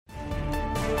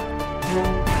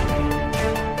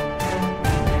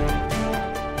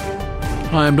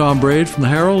Hi, I'm Don Braid from the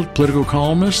Herald, political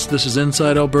columnist. This is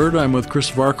Inside Alberta. I'm with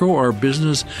Chris Varco, our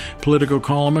business political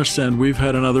columnist, and we've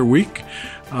had another week,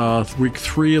 week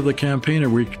 3 of the campaign, or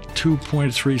week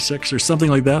 2.36 or something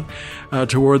like that,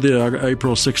 toward the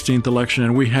April 16th election,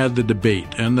 and we had the debate.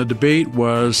 And the debate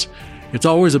was, it's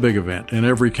always a big event in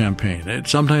every campaign.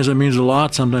 Sometimes it means a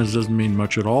lot, sometimes it doesn't mean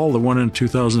much at all. The one in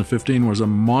 2015 was a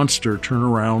monster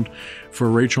turnaround for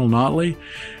Rachel Notley.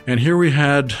 And here we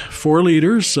had 4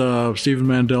 leaders, Stephen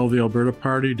Mandel of the Alberta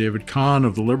Party, David Kahn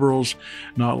of the Liberals,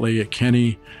 Notley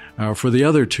Kenney for the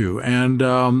other 2. And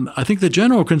I think the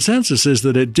general consensus is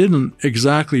that it didn't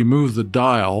exactly move the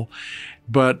dial,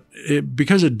 but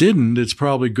because it didn't, it's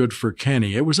probably good for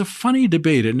Kenney. It was a funny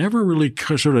debate. It never really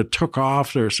sort of took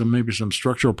off. There are maybe some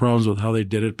structural problems with how they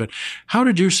did it. But how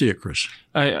did you see it, Chris?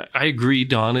 I agree,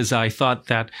 Don, as I thought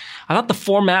the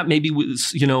format maybe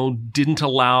was, didn't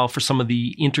allow for some of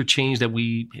the interchange that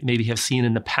we maybe have seen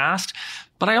in the past.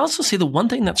 But I also say the one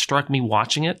thing that struck me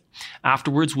watching it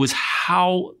afterwards was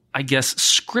how, I guess,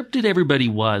 scripted everybody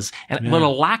was and what a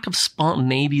lack of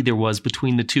spontaneity there was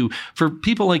between the two. For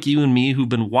people like you and me who've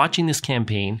been watching this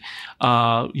campaign,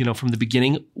 from the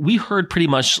beginning, we heard pretty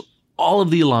much all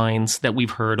of the lines that we've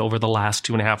heard over the last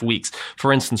 2.5 weeks.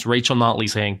 For instance, Rachel Notley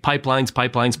saying, pipelines,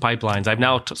 pipelines, pipelines. I've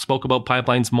now spoke about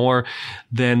pipelines more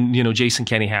than, Jason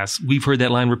Kenney has. We've heard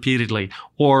that line repeatedly.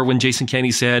 Or when Jason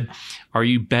Kenney said, are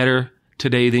you better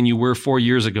today than you were 4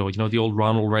 years ago? The old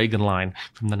Ronald Reagan line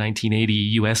from the 1980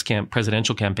 U.S.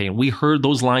 presidential campaign. We heard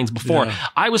those lines before. Yeah.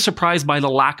 I was surprised by the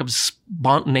lack of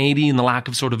spontaneity and the lack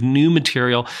of sort of new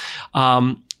material.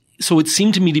 So it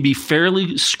seemed to me to be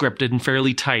fairly scripted and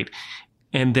fairly tight.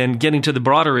 And then getting to the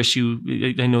broader issue,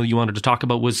 I know you wanted to talk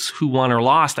about was who won or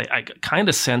lost. I kind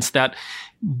of sensed that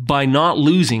by not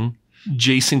losing,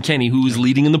 Jason Kenney, who was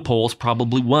leading in the polls,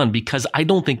 probably won, because I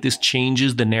don't think this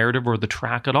changes the narrative or the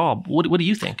track at all. What do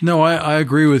you think? No, I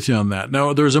agree with you on that.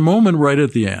 Now, there's a moment right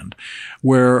at the end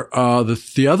where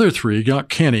the other 3, not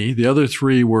Kenney, the other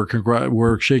 3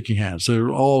 were shaking hands. They were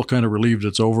all kind of relieved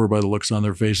it's over by the looks on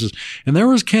their faces. And there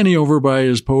was Kenney over by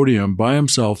his podium by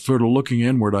himself, sort of looking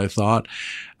inward, I thought.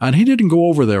 And he didn't go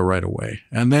over there right away.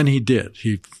 And then he did.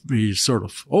 He sort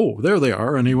of, there they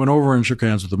are. And he went over and shook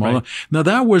hands with them all. Right. Now,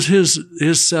 that was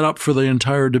his setup for the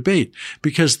entire debate,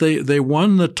 because they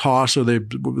won the toss, or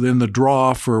in the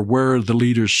draw for where the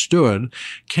leaders stood.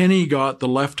 Kenney got the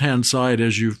left-hand side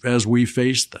as we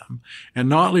faced them.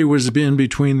 And Notley was in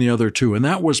between the other 2. And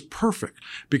that was perfect,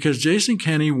 because Jason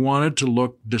Kenney wanted to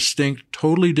look distinct,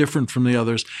 totally different from the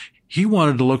others. He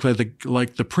wanted to look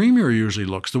like the premier usually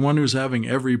looks, the one who's having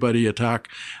everybody attack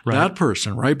that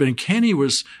person, right? But Kenney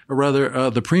was, or rather,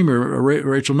 the premier,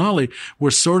 Rachel Notley,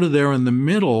 was sort of there in the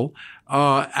middle,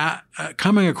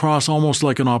 coming across almost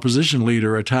like an opposition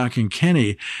leader attacking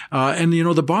Kenney. And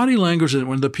the body language,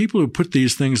 when the people who put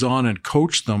these things on and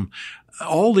coach them,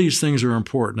 all these things are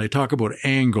important. They talk about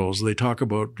angles. They talk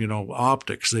about,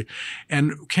 optics.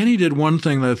 And Kenney did one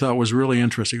thing that I thought was really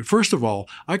interesting. First of all,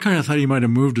 I kind of thought he might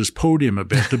have moved his podium a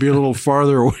bit to be a little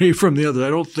farther away from the others. I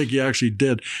don't think he actually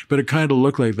did, but it kind of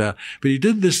looked like that. But he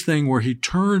did this thing where he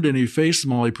turned and he faced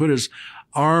them all. He put his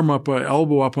arm up,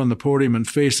 elbow up on the podium and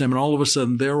faced them, and all of a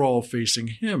sudden they're all facing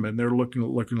him, and they're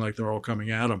looking like they're all coming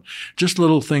at him. Just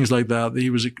little things like that.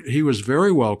 He was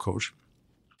very well coached.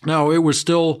 Now, it was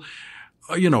still,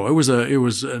 it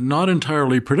was not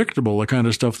entirely predictable, the kind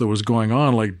of stuff that was going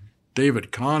on. Like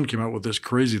David Kahn came out with this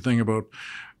crazy thing about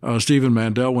Stephen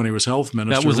Mandel when he was health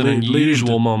minister. That was an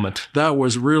unusual moment. That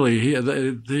was really,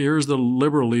 here's the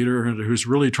Liberal leader who's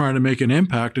really trying to make an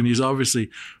impact, and he's obviously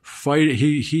fighting.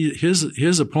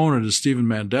 His opponent is Stephen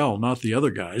Mandel, not the other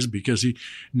guys, because he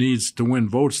needs to win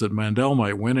votes that Mandel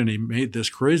might win. And he made this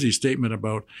crazy statement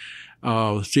about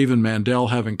Stephen Mandel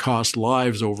having cost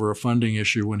lives over a funding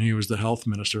issue when he was the health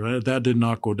minister. That did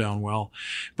not go down well.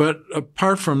 But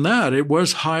apart from that, it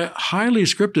was highly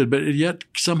scripted, but yet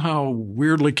somehow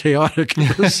weirdly chaotic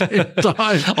at the same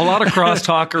time. A lot of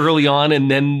crosstalk early on, and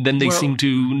then they seem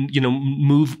to,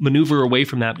 maneuver away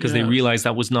from that because they realized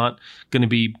that was not going to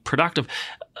be productive.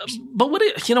 But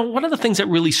one of the things that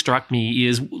really struck me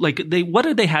is what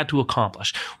did they had to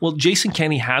accomplish? Well, Jason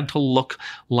Kenney had to look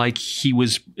like he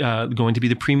was going to be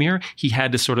the premier. He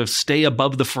had to sort of stay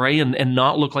above the fray and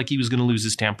not look like he was going to lose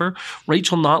his temper.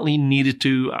 Rachel Notley needed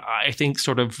to, I think,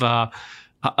 sort of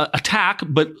attack,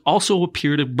 but also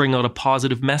appear to bring out a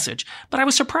positive message. But I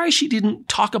was surprised she didn't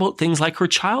talk about things like her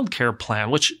childcare plan,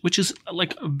 which is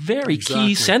like a very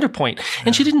key center point. Yeah.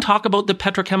 And she didn't talk about the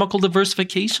petrochemical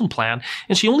diversification plan.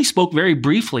 And she only spoke very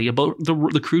briefly about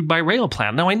the crude by rail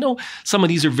plan. Now, I know some of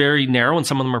these are very narrow and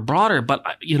some of them are broader, but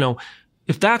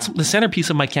if that's the centerpiece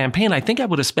of my campaign, I think I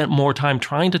would have spent more time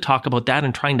trying to talk about that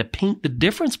and trying to paint the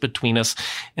difference between us.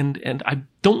 And I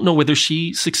don't know whether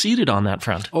she succeeded on that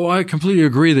front. Oh, I completely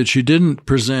agree that she didn't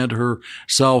present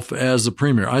herself as the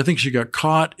premier. I think she got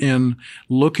caught in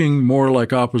looking more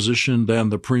like opposition than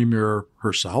the premier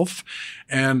herself,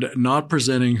 and not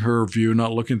presenting her view,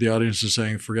 not looking at the audience and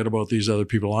saying, forget about these other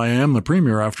people. I am the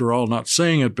premier after all, not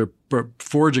saying it, but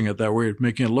forging it that way,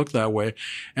 making it look that way,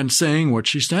 and saying what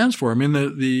she stands for. I mean,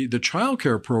 the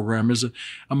childcare program is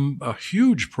a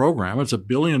huge program. It's $1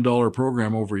 billion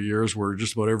program over years where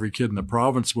just about every kid in the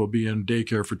province will be in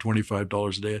daycare for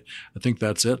 $25 a day. I think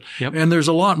that's it. Yep. And there's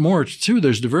a lot more too.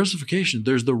 There's diversification.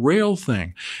 There's the rail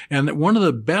thing. And one of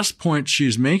the best points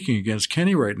she's making against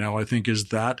Kenney right now, I think, is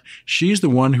that she's the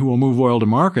one who will move oil to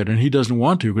market, and he doesn't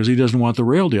want to because he doesn't want the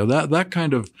rail deal.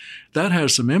 That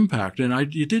has some impact.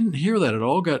 And you didn't hear that. It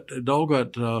all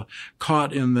got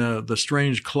caught in the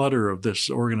strange clutter of this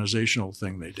organizational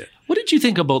thing they did. What did you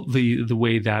think about the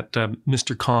way that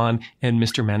Mr. Khan and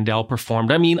Mr. Mandel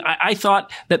performed? I mean, I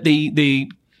thought that they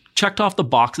checked off the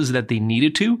boxes that they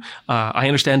needed to. I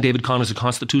understand David Khan is a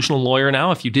constitutional lawyer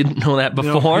now, if you didn't know that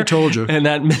before. No, I told you. And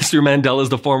that Mr. Mandel is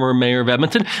the former mayor of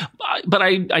Edmonton. But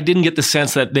I didn't get the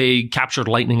sense that they captured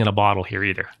lightning in a bottle here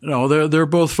either. No, they're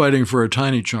both fighting for a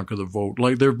tiny chunk of the vote.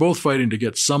 Like, they're both fighting to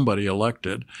get somebody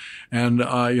elected. And,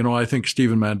 I think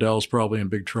Stephen Mandel's probably in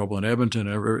big trouble in Edmonton.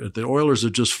 The Oilers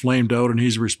have just flamed out, and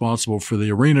he's responsible for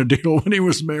the arena deal when he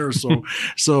was mayor.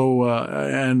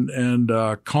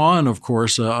 Khan, of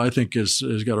course, I think has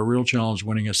got a real challenge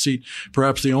winning a seat.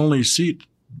 Perhaps the only seat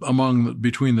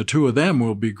between the two of them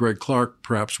will be Greg Clark,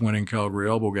 perhaps winning Calgary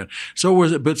Elbow again.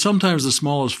 But sometimes the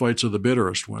smallest fights are the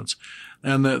bitterest ones.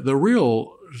 And the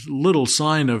real little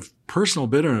sign of personal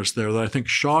bitterness there that I think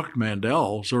shocked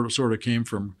Mandel sort of came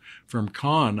from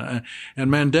Khan.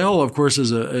 And Mandel, of course,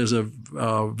 is a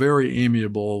very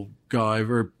amiable guy,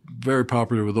 very, very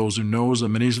popular with those who knows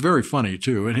him, and he's very funny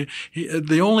too. And he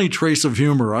the only trace of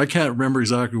humor, I can't remember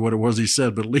exactly what it was he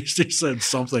said, but at least he said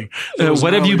something.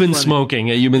 What have you been smoking?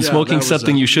 You've been smoking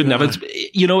something you shouldn't have.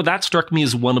 That struck me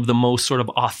as one of the most sort of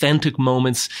authentic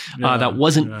moments that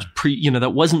wasn't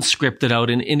that wasn't scripted out,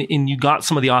 and you got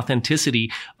some of the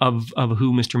authenticity of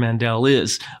who Mr. Mandel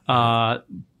is.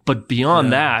 But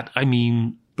beyond that, I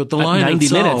mean. But the line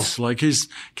itself, like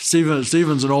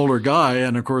Stephen's an older guy,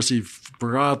 and of course he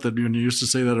forgot that when you used to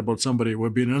say that about somebody, it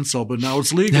would be an insult, but now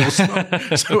it's legal,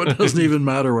 so it doesn't even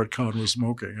matter what Khan was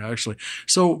smoking, actually.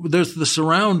 So there's the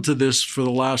surround to this for the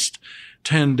last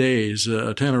 10 days,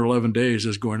 10 or 11 days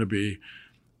is going to be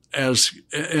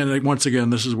and once again,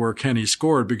 this is where Kenney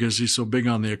scored because he's so big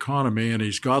on the economy and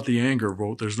he's got the anger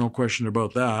vote. There's no question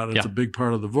about that. It's a big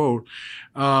part of the vote.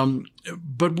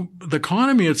 But the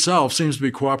economy itself seems to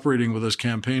be cooperating with his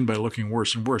campaign by looking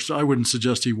worse and worse. I wouldn't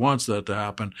suggest he wants that to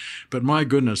happen, but my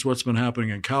goodness, what's been happening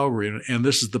in Calgary, and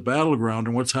this is the battleground,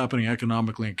 and what's happening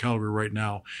economically in Calgary right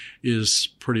now is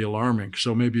pretty alarming.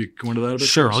 So maybe go into that a bit.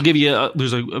 Sure. I'll give you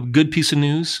there's a good piece of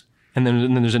news. And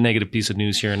then there's a negative piece of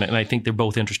news here, and I think they're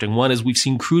both interesting. One is we've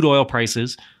seen crude oil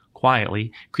prices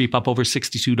quietly creep up over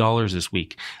 $62 this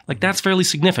week. Like, that's fairly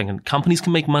significant. Companies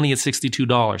can make money at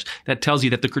 $62. That tells you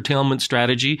that the curtailment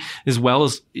strategy, as well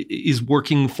as is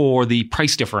working for the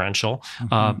price differential.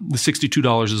 Mm-hmm. The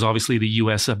 $62 is obviously the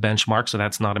U.S. benchmark, so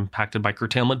that's not impacted by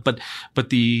curtailment. But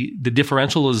the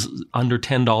differential is under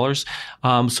 $10.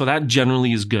 So that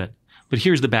generally is good. But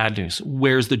here's the bad news.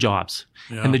 Where's the jobs?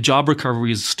 Yeah. And the job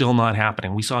recovery is still not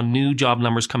happening. We saw new job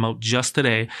numbers come out just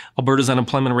today. Alberta's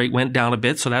unemployment rate went down a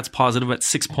bit, so that's positive at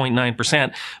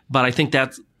 6.9%. But I think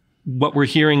that's what we're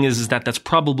hearing is that that's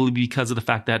probably because of the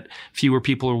fact that fewer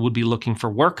people would be looking for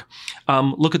work.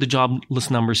 Look at the jobless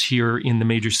numbers here in the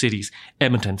major cities.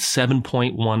 Edmonton,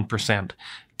 7.1%.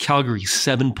 Calgary,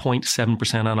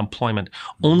 7.7% unemployment.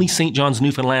 Only St. John's,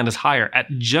 Newfoundland is higher at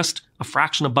just a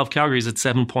fraction above Calgary's at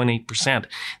 7.8%.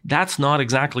 That's not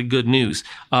exactly good news.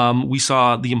 We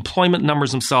saw the employment numbers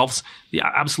themselves. The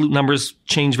absolute numbers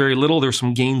change very little. There's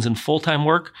some gains in full-time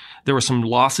work. There were some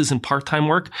losses in part-time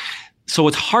work. So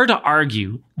it's hard to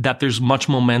argue that there's much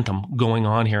momentum going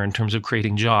on here in terms of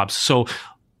creating jobs. So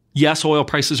yes, oil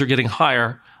prices are getting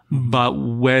higher, but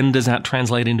when does that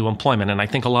translate into employment? And I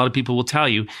think a lot of people will tell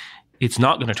you it's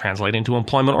not going to translate into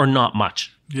employment or not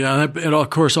much. Yeah, and of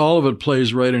course, all of it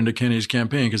plays right into Kenney's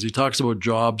campaign because he talks about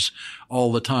jobs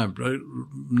all the time. Right?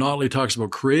 Not only talks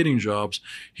about creating jobs,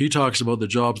 he talks about the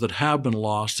jobs that have been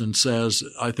lost and says,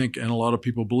 I think, and a lot of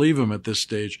people believe him at this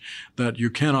stage, that you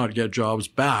cannot get jobs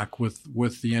back with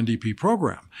the NDP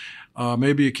program.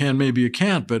 Maybe you can, maybe you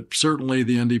can't, but certainly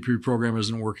the NDP program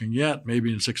isn't working yet.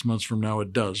 Maybe in 6 months from now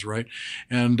it does, right?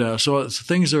 And so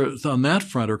things are on that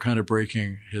front are kind of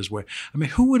breaking his way. I mean,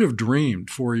 who would have dreamed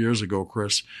 4 years ago,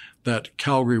 Chris, that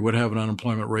Calgary would have an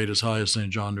unemployment rate as high as St.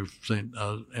 John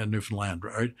and Newfoundland,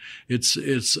 right?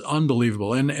 It's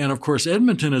unbelievable. And of course,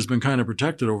 Edmonton has been kind of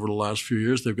protected over the last few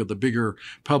years. They've got the bigger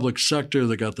public sector.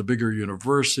 They've got the bigger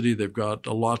university. They've got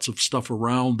lots of stuff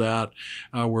around that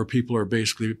where people are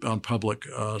basically on public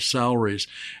salaries.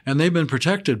 And they've been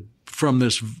protected from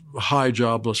this high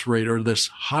jobless rate or this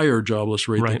higher jobless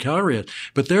rate than Calgary has.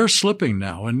 But they're slipping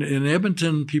now. And in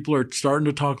Edmonton, people are starting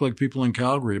to talk like people in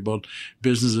Calgary about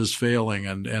businesses failing,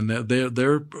 and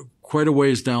they're quite a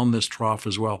ways down this trough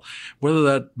as well. Whether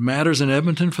that matters in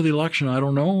Edmonton for the election, I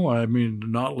don't know. I mean,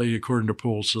 Notley, according to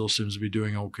polls, still seems to be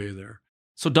doing okay there.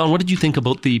 So, Don, what did you think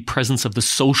about the presence of the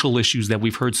social issues that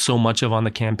we've heard so much of on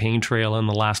the campaign trail in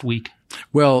the last week?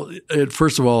 Well,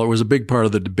 first of all, it was a big part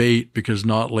of the debate because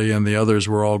Notley and the others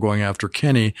were all going after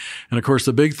Kenney. And of course,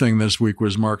 the big thing this week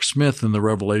was Mark Smith and the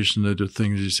revelation of the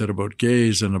things he said about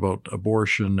gays and about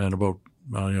abortion and about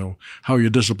how you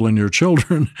discipline your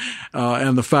children,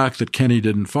 and the fact that Kenney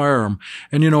didn't fire him.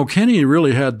 And, Kenney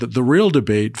really had the real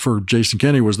debate for Jason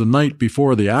Kenney was the night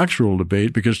before the actual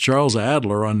debate, because Charles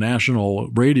Adler on national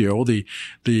radio, the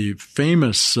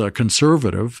famous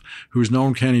conservative who's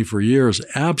known Kenney for years,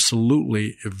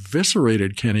 absolutely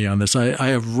eviscerated Kenney on this. I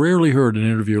have rarely heard an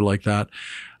interview like that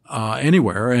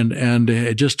anywhere, and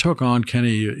it just took on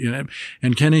Kenney,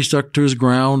 and Kenney stuck to his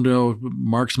ground.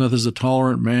 Mark Smith is a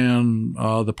tolerant man.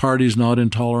 The party's not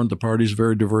intolerant. The party's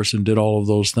very diverse and did all of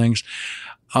those things.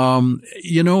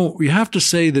 You have to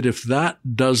say that if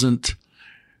that doesn't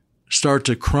start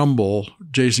to crumble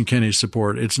Jason Kenney's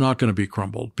support, it's not going to be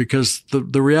crumbled, because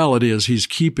the reality is he's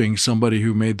keeping somebody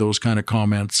who made those kind of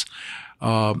comments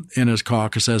in his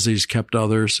caucus, as he's kept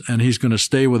others, and he's going to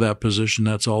stay with that position.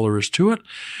 That's all there is to it.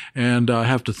 And I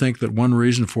have to think that one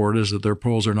reason for it is that their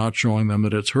polls are not showing them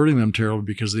that it's hurting them terribly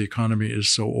because the economy is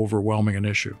so overwhelming an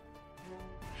issue.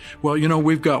 Well,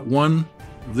 we've got one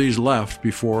of these left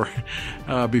before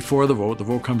the vote. The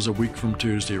vote comes a week from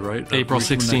Tuesday, right? April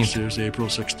 16th. Tuesday, April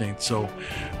 16th. So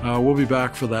we'll be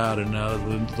back for that.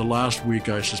 And the last week,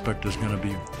 I suspect, is going to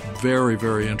be very,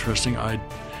 very interesting.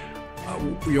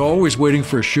 You're always waiting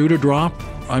for a shoe to drop.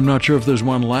 I'm not sure if there's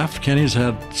one left. Kenney's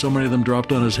had so many of them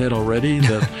dropped on his head already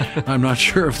that I'm not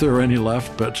sure if there are any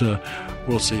left, but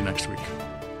we'll see next week.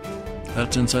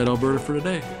 That's Inside Alberta for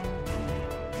today.